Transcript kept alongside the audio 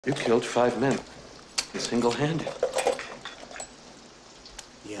You killed 5 men, single-handed.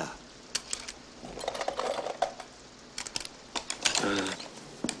 Yeah.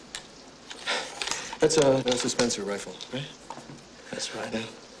 That's a Spencer rifle, right? That's right. Yeah.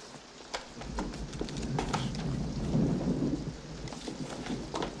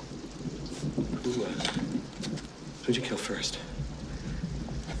 Who'd you kill first?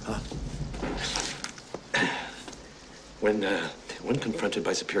 Huh? When confronted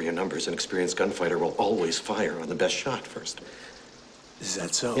by superior numbers, an experienced gunfighter will always fire on the best shot first. Is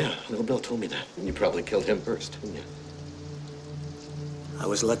that so? Yeah, Little Bill told me that. And you probably killed him first, didn't you? I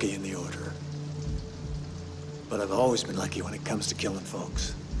was lucky in the order. But I've always been lucky when it comes to killing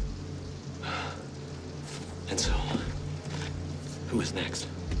folks. And so, who was next?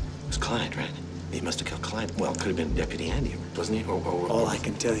 It was Clyde, right? He must have killed Clyde. Well, could have been Deputy Andy, wasn't he? All I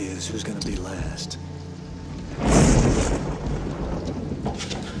can tell you is who's gonna be last.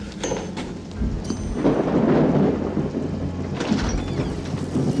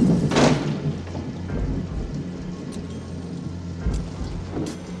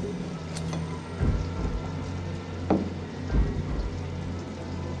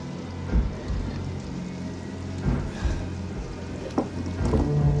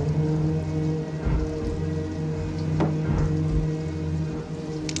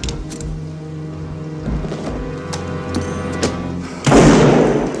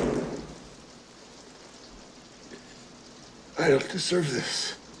 I don't deserve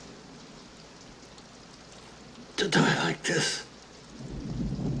this. To die like this.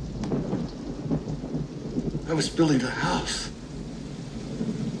 I was building a house.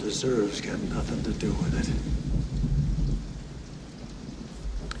 Deserve's got nothing to do with it.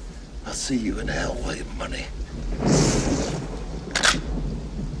 I'll see you in hell, William Munny.